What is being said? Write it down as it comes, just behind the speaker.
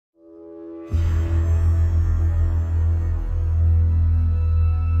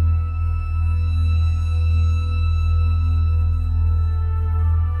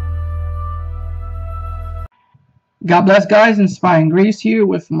God bless, guys. Inspiring Grace here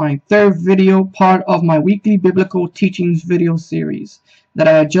with my third video, part of my weekly biblical teachings video series that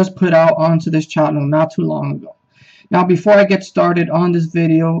I had just put out onto this channel not too long ago. Now, before I get started on this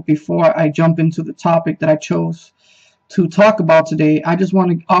video, before I jump into the topic that I chose to talk about today, I just want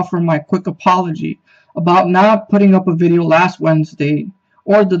to offer my quick apology about not putting up a video last Wednesday,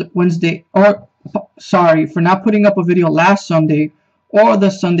 or for not putting up a video last Sunday or the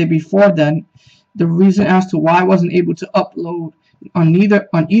Sunday before then. The reason as to why I wasn't able to upload on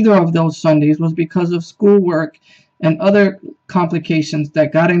either of those Sundays was because of schoolwork and other complications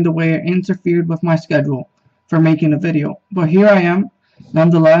that got in the way and interfered with my schedule for making a video. But here I am,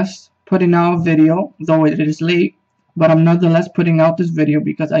 nonetheless, putting out a video, though it is late, but I'm nonetheless putting out this video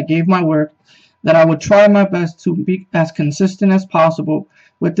because I gave my word that I would try my best to be as consistent as possible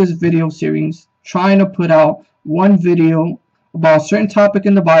with this video series, trying to put out one video about a certain topic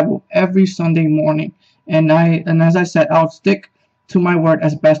in the Bible every Sunday morning, and as I said, I'll stick to my word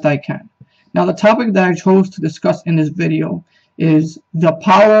as best I can. Now, the topic that I chose to discuss in this video is the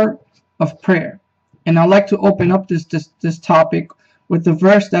power of prayer, and I'd like to open up this topic with the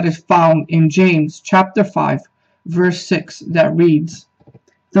verse that is found in James chapter 5 verse 6 that reads,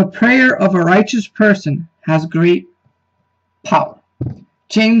 "The prayer of a righteous person has great power."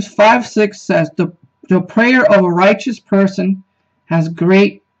 James 5:6 says the prayer of a righteous person has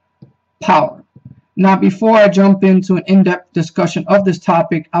great power. Now, before I jump into an in-depth discussion of this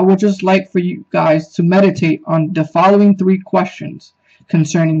topic, I would just like for you guys to meditate on the following 3 questions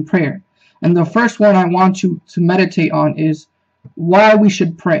concerning prayer. And the first one I want you to meditate on is why we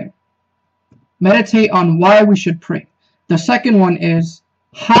should pray. Meditate on why we should pray. The second one is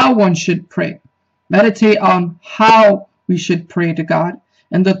how one should pray. Meditate on how we should pray to God.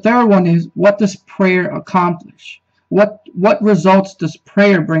 And the third one is, what does prayer accomplish? What results does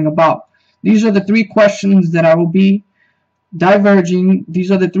prayer bring about? These are the 3 questions that I will be diverging.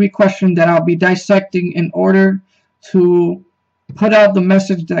 These are the 3 questions that I'll be dissecting in order to put out the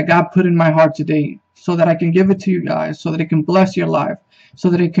message that God put in my heart today, so that I can give it to you guys, so that it can bless your life, so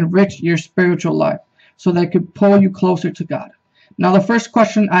that it can enrich your spiritual life, so that it can pull you closer to God. Now, the first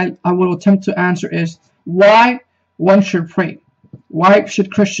question I will attempt to answer is why one should pray. Why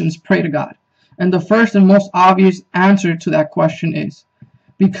should Christians pray to God? And the first and most obvious answer to that question is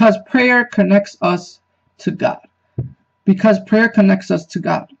because prayer connects us to God. Because prayer connects us to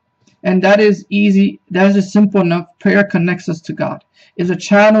God. And that is easy. That is just simple enough. Prayer connects us to God. It's a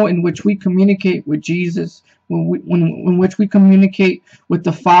channel in which we communicate with Jesus, in which we communicate with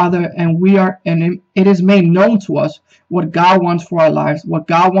the Father, and it is made known to us what God wants for our lives, what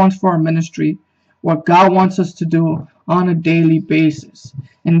God wants for our ministry, what God wants us to do on a daily basis.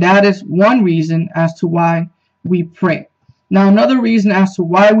 And that is one reason as to why we pray. Now, another reason as to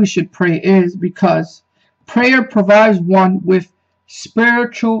why we should pray is because prayer provides one with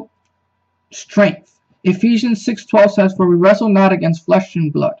spiritual strength. Ephesians 6:12 says, "For we wrestle not against flesh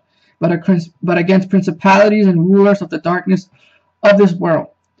and blood, but against principalities and rulers of the darkness of this world."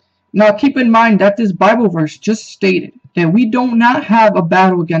 Now, keep in mind that this Bible verse just stated that we do not have a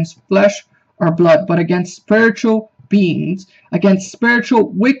battle against flesh or blood, but against spiritual beings, against spiritual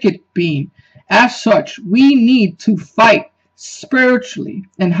wicked beings. As such, we need to fight spiritually.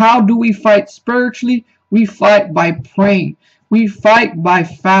 And how do we fight spiritually? We fight by praying. We fight by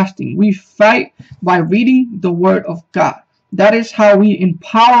fasting. We fight by reading the Word of God. That is how we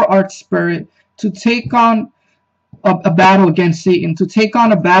empower our spirit to take on a battle against Satan, to take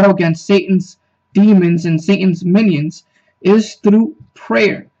on a battle against Satan's demons and Satan's minions, is through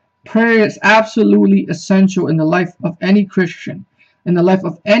prayer. Prayer is absolutely essential in the life of any Christian, in the life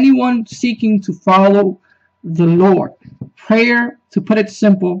of anyone seeking to follow the Lord. Prayer, to put it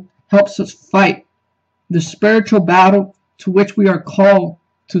simple, helps us fight the spiritual battle to which we are called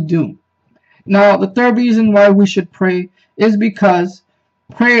to do. Now, the third reason why we should pray is because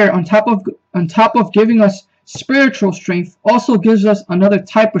prayer, on top of giving us spiritual strength, also gives us another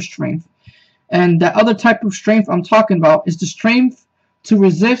type of strength. And that other type of strength I'm talking about is the strength to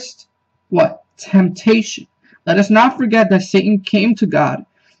resist what? Temptation. Let us not forget that Satan came to God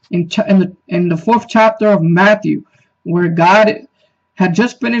in the 4th chapter of Matthew, where God had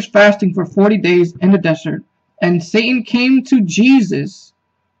just finished fasting for 40 days in the desert, and Satan came to Jesus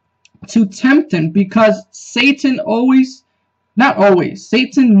to tempt him, because Satan knows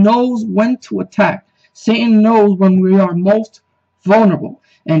when to attack. Satan knows when we are most vulnerable.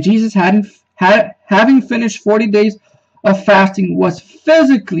 And Jesus, having finished 40 days of fasting, was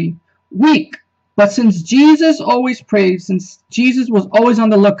physically weak. But since Jesus always prayed, since Jesus was always on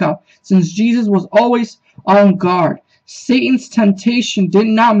the lookout, since Jesus was always on guard, Satan's temptation did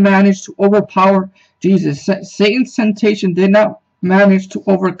not manage to overpower Jesus. Satan's temptation did not manage to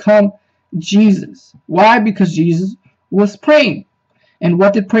overcome Jesus. Why? Because Jesus was praying. And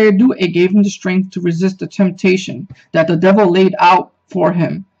what did prayer do? It gave him the strength to resist the temptation that the devil laid out for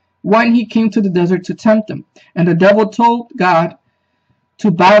him when he came to the desert to tempt him. And the devil told God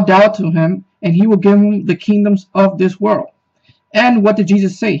to bow down to him, and he will give him the kingdoms of this world. And what did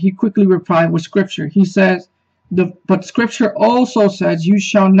Jesus say? He quickly replied with scripture. He says, but scripture also says, you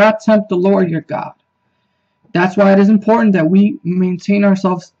shall not tempt the Lord your God. That's why it is important that we maintain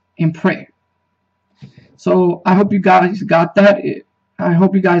ourselves in prayer. So I hope you guys got that. I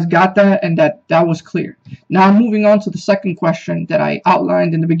hope you guys got that and that was clear. Now moving on to the second question that I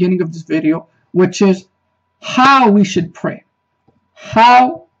outlined in the beginning of this video, which is how we should pray.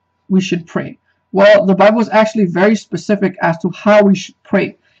 How we should pray. Well, the Bible is actually very specific as to how we should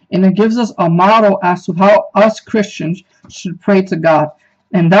pray. And it gives us a model as to how us Christians should pray to God.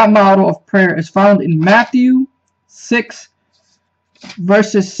 And that model of prayer is found in Matthew 6,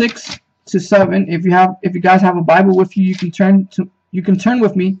 verses 6 to 7. If you guys have a Bible with you, you can turn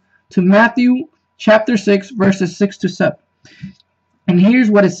with me to Matthew chapter 6, verses 6 to 7. And here's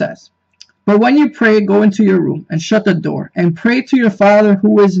what it says. But when you pray, go into your room and shut the door and pray to your Father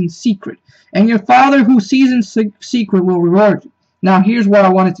who is in secret. And your Father who sees in secret will reward you. Now here's what I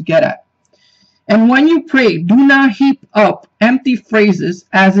wanted to get at. And when you pray, do not heap up empty phrases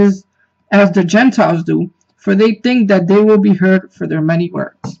as the Gentiles do, for they think that they will be heard for their many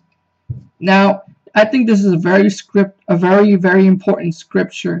words. Now, I think this is a very important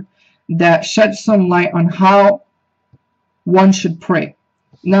scripture that sheds some light on how one should pray.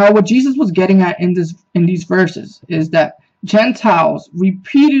 Now, what Jesus was getting at in these verses is that Gentiles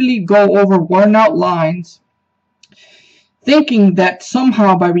repeatedly go over worn out lines, thinking that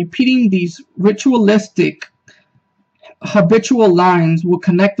somehow by repeating these ritualistic, habitual lines will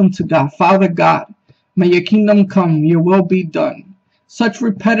connect them to God. Father God, may your kingdom come, your will be done. Such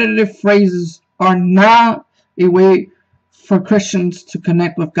repetitive phrases are not a way for Christians to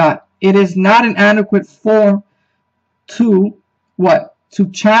connect with God. It is not an adequate form to what? To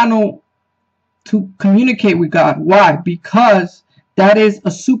channel, to communicate with God. Why? Because that is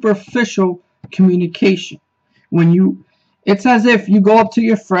a superficial communication. It's as if you go up to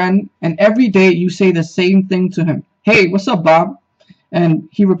your friend and every day you say the same thing to him. Hey, what's up, Bob? And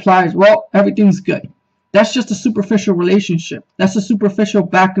he replies, well, everything's good. That's just a superficial relationship. That's a superficial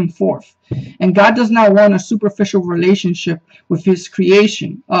back and forth. And God does not want a superficial relationship with his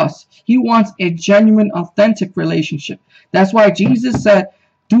creation, us. He wants a genuine, authentic relationship. That's why Jesus said,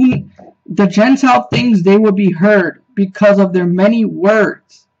 the Gentile things, they will be heard because of their many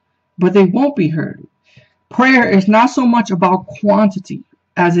words, but they won't be heard. Prayer is not so much about quantity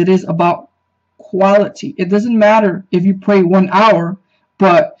as it is about quality. It doesn't matter if you pray 1 hour,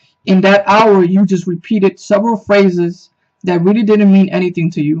 but in that hour you just repeated several phrases that really didn't mean anything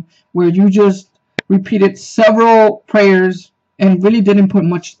to you, where you just repeated several prayers and really didn't put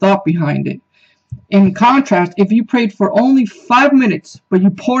much thought behind it. In contrast, if you prayed for only 5 minutes, but you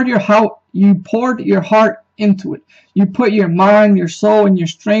poured your heart into it, you put your mind, your soul, and your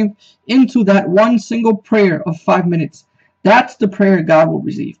strength into that one single prayer of 5 minutes, that's the prayer God will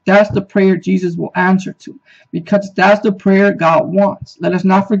receive. That's the prayer Jesus will answer to, because that's the prayer God wants. Let us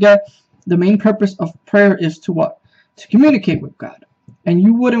not forget, the main purpose of prayer is to what? To communicate with God. And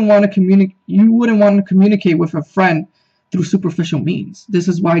you wouldn't want to communicate with a friend through superficial means. This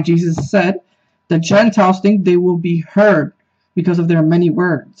is why Jesus said, the Gentiles think they will be heard because of their many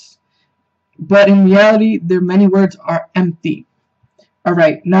words. But in reality, their many words are empty. All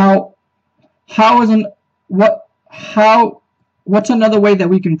right. Now, what's another way that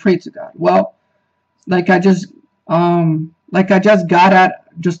we can pray to God? Well, like I just got at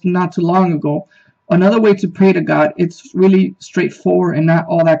just not too long ago, another way to pray to God, it's really straightforward and not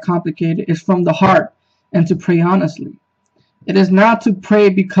all that complicated, is from the heart and to pray honestly. It is not to pray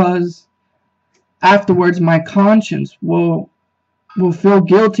because afterwards my conscience will feel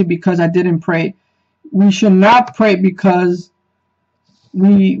guilty because I didn't pray. We should not pray because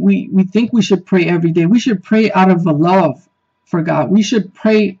we think we should pray every day. We should pray out of a love for God. We should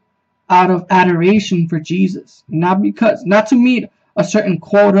pray out of adoration for Jesus, not to meet a certain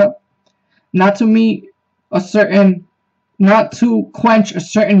quota, not to quench a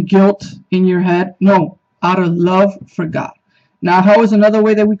certain guilt in your head. No, out of love for God. Now, how is another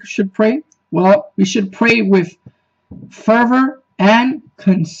way that we should pray? Well, we should pray with fervor and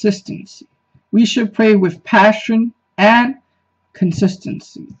consistency. We should pray with passion and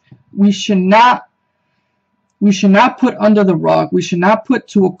consistency. We should not put under the rug. We should not put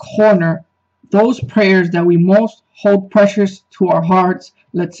to a corner those prayers that we most hold precious to our hearts,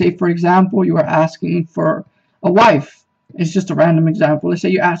 Let's say, for example, you are asking for a wife. It's just a random example. Let's say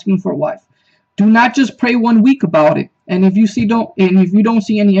you're asking for a wife. Do not just pray 1 week about it. And if you don't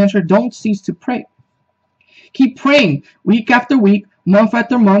see any answer, don't cease to pray. Keep praying week after week, month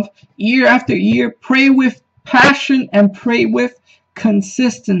after month, year after year. Pray with passion and pray with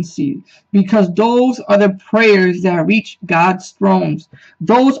consistency, because those are the prayers that reach God's thrones.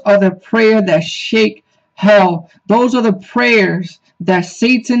 Those are the prayers that shake hell. Those are the prayers that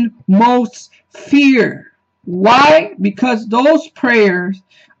Satan most fear. Why? Because those prayers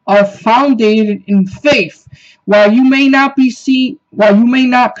are founded in faith. While you may not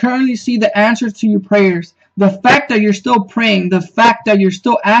currently see the answers to your prayers, the fact that you're still praying, the fact that you're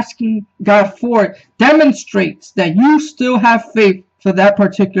still asking God for it, demonstrates that you still have faith for that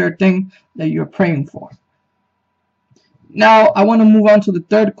particular thing that you're praying for. Now, I want to move on to the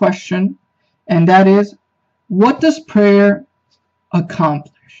third question, and that is, what does prayer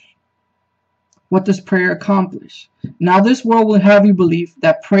accomplish? What does prayer accomplish? Now, this world will have you believe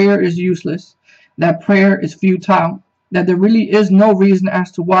that prayer is useless, that prayer is futile, that there really is no reason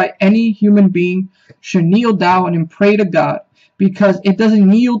as to why any human being should kneel down and pray to God, because it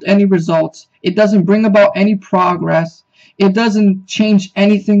doesn't yield any results. It doesn't bring about any progress. It doesn't change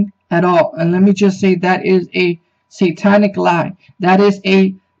anything at all. And let me just say, that is a satanic lie. That is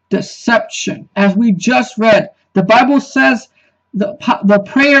a deception. As we just read, the Bible says the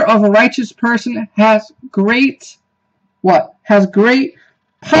prayer of a righteous person has great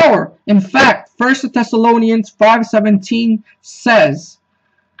power. In fact, 1 Thessalonians 5:17 says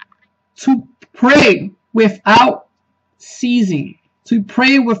to pray without ceasing, to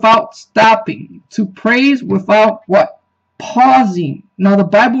pray without stopping, to praise without pausing. Now the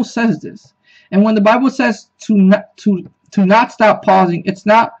Bible says this, and when the Bible says to not stop pausing, it's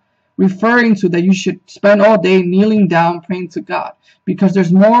not referring to that you should spend all day kneeling down praying to God, because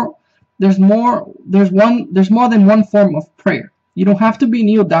there's more than one form of prayer. You don't have to be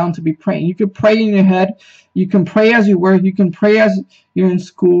kneel down to be praying. You can pray in your head. You can pray as you work. You can pray as you're in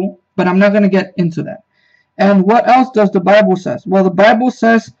school. But I'm not going to get into that. And what else does the Bible says? Well, the Bible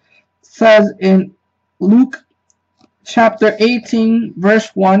says in Luke chapter 18, verse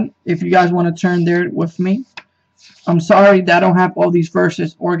 1, if you guys want to turn there with me. I'm sorry that I don't have all these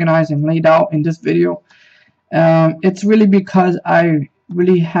verses organized and laid out in this video. It's really because I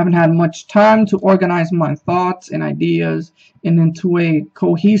really haven't had much time to organize my thoughts and ideas and into a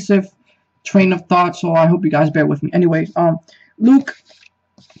cohesive train of thought, so I hope you guys bear with me. Anyway, Luke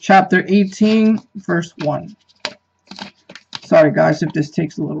chapter 18, verse 1. Sorry guys if this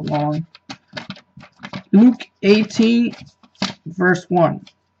takes a little long. Luke 18, verse 1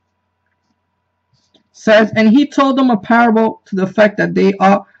 says, and he told them a parable to the effect that they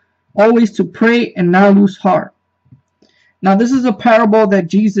ought always to pray and not lose heart. Now, this is a parable that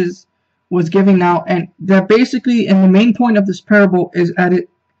Jesus was giving now, and that basically, and the main point of this parable is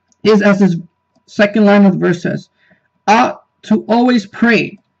as this second line of the verse says, ought to always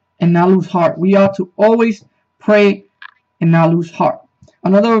pray and not lose heart. We ought to always pray and not lose heart.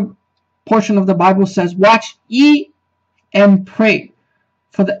 Another portion of the Bible says, watch ye and pray,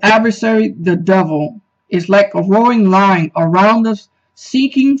 for the adversary, the devil, is like a roaring lion around us,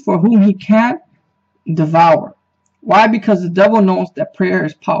 seeking for whom he can devour. Why? Because the devil knows that prayer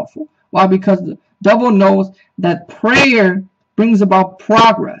is powerful. Why? Because the devil knows that prayer brings about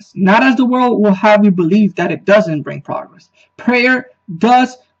progress. Not as the world will have you believe that it doesn't bring progress. Prayer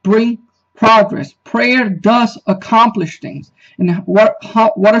does bring progress. Prayer does accomplish things. And what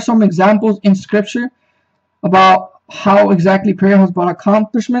are some examples in Scripture about how exactly prayer has brought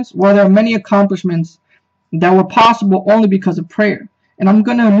accomplishments? Well, there are many accomplishments that were possible only because of prayer. And I'm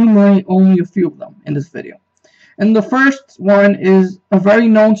going to enumerate only a few of them in this video. And the first one is a very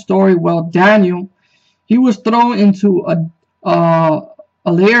known story. Well, Daniel, he was thrown into a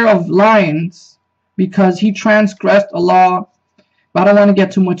lair of lions because he transgressed a law. But I don't want to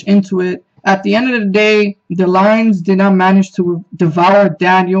get too much into it. At the end of the day, the lions did not manage to devour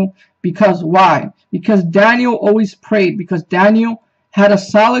Daniel. Because why? Because Daniel always prayed. Because Daniel had a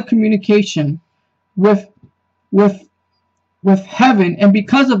solid communication with heaven. And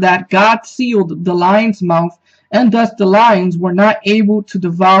because of that, God sealed the lion's mouth. And thus the lions were not able to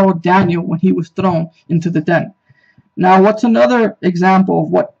devour Daniel when he was thrown into the den. Now, what's another example of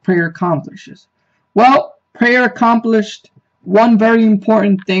what prayer accomplishes? Well, prayer accomplished one very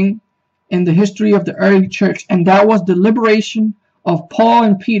important thing in the history of the early church, and that was the liberation of Paul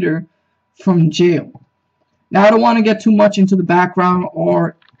and Peter from jail. Now, I don't want to get too much into the background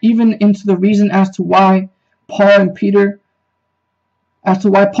or even into the reason as to why Paul and Peter as to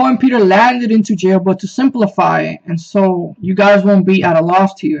why Paul and Peter landed into jail, but to simplify it, and so you guys won't be at a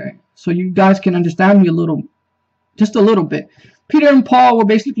loss here, so you guys can understand me just a little bit. Peter and Paul were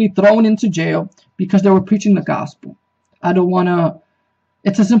basically thrown into jail because they were preaching the gospel.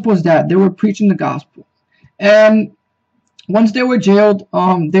 It's as simple as that. They were preaching the gospel. And once they were jailed,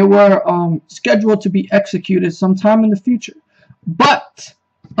 they were scheduled to be executed sometime in the future. But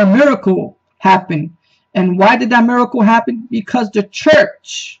a miracle happened. And why did that miracle happen? Because the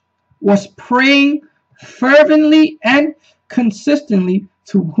church was praying fervently and consistently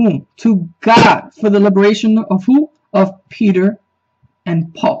to whom? To God, for the liberation of who? Of Peter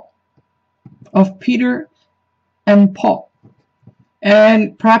and Paul. Of Peter and Paul.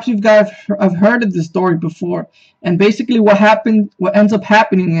 And perhaps you guys have heard of this story before. And basically what ends up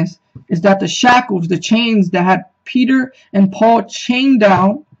happening is that the shackles, the chains that had Peter and Paul chained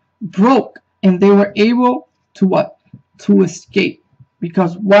down, broke. And they were able to what? To escape.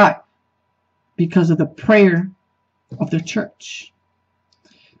 Because why? Because of the prayer of the church.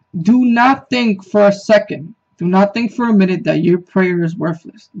 Do not think for a second, do not think for a minute that your prayer is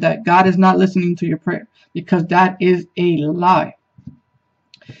worthless, that God is not listening to your prayer, because that is a lie.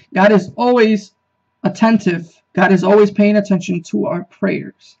 God is always attentive. God is always paying attention to our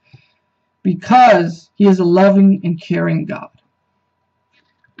prayers, because He is a loving and caring God.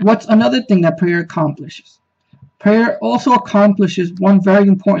 What's another thing that prayer accomplishes? Prayer also accomplishes one very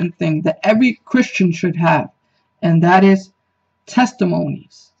important thing that every Christian should have, and that is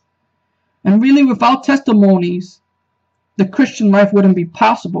testimonies. And really, without testimonies, the Christian life wouldn't be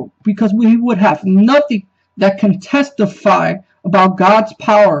possible, because we would have nothing that can testify about God's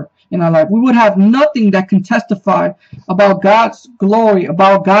power in our life. We would have nothing that can testify about God's glory,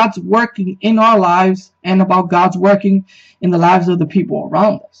 about God's working in our lives, and about God's working in the lives of the people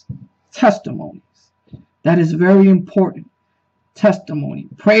around us. Testimonies. That is very important. Testimony.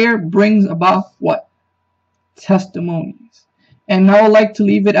 Prayer brings about what? Testimonies. And I would like to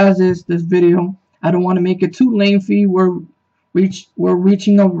leave it as is, this video. I don't want to make it too lengthy. We're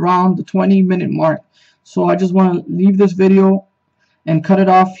reaching around the 20-minute mark. So I just want to leave this video and cut it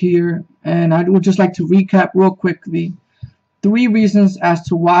off here. And I would just like to recap real quickly 3 reasons as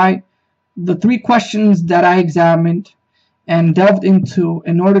to why the 3 questions that I examined and delved into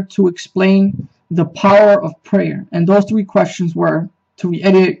in order to explain the power of prayer. And those 3 questions were, to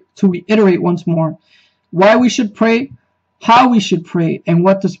reiterate once more, why we should pray, how we should pray, and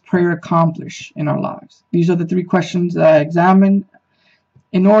what does prayer accomplish in our lives. These are the 3 questions that I examined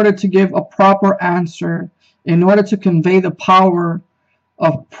in order to give a proper answer, in order to convey the power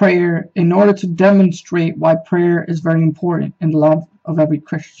of prayer, in order to demonstrate why prayer is very important in the life of every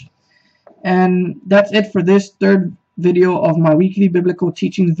Christian. And that's it for this 3rd video of my weekly biblical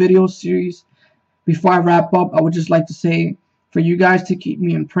teachings video series. Before I wrap up, I would just like to say for you guys to keep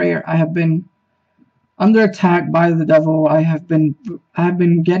me in prayer. I have been under attack by the devil. I've been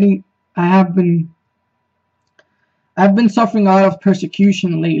suffering a lot of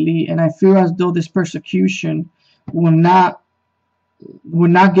persecution lately, and I feel as though this persecution will not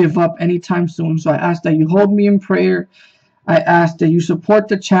give up anytime soon. So I ask that you hold me in prayer. I ask that you support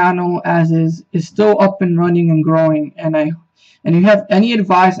the channel as is still up and running and growing. And if you have any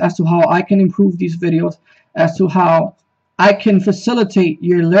advice as to how I can improve these videos, as to how I can facilitate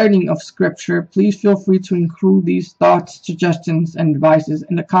your learning of Scripture, please feel free to include these thoughts, suggestions, and advices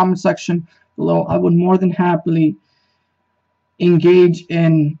in the comment section below. I would more than happily engage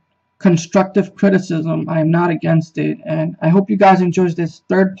in constructive criticism. I am not against it. And I hope you guys enjoyed this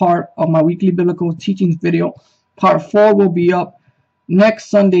 3rd part of my weekly biblical teachings video. Part 4 will be up next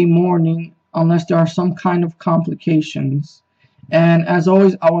Sunday morning, unless there are some kind of complications. And as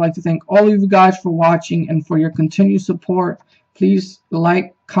always, I would like to thank all of you guys for watching and for your continued support. Please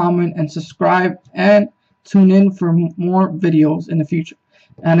like, comment, and subscribe, and tune in for more videos in the future.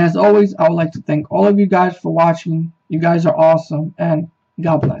 And as always, I would like to thank all of you guys for watching. You guys are awesome, and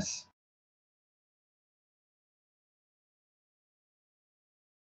God bless.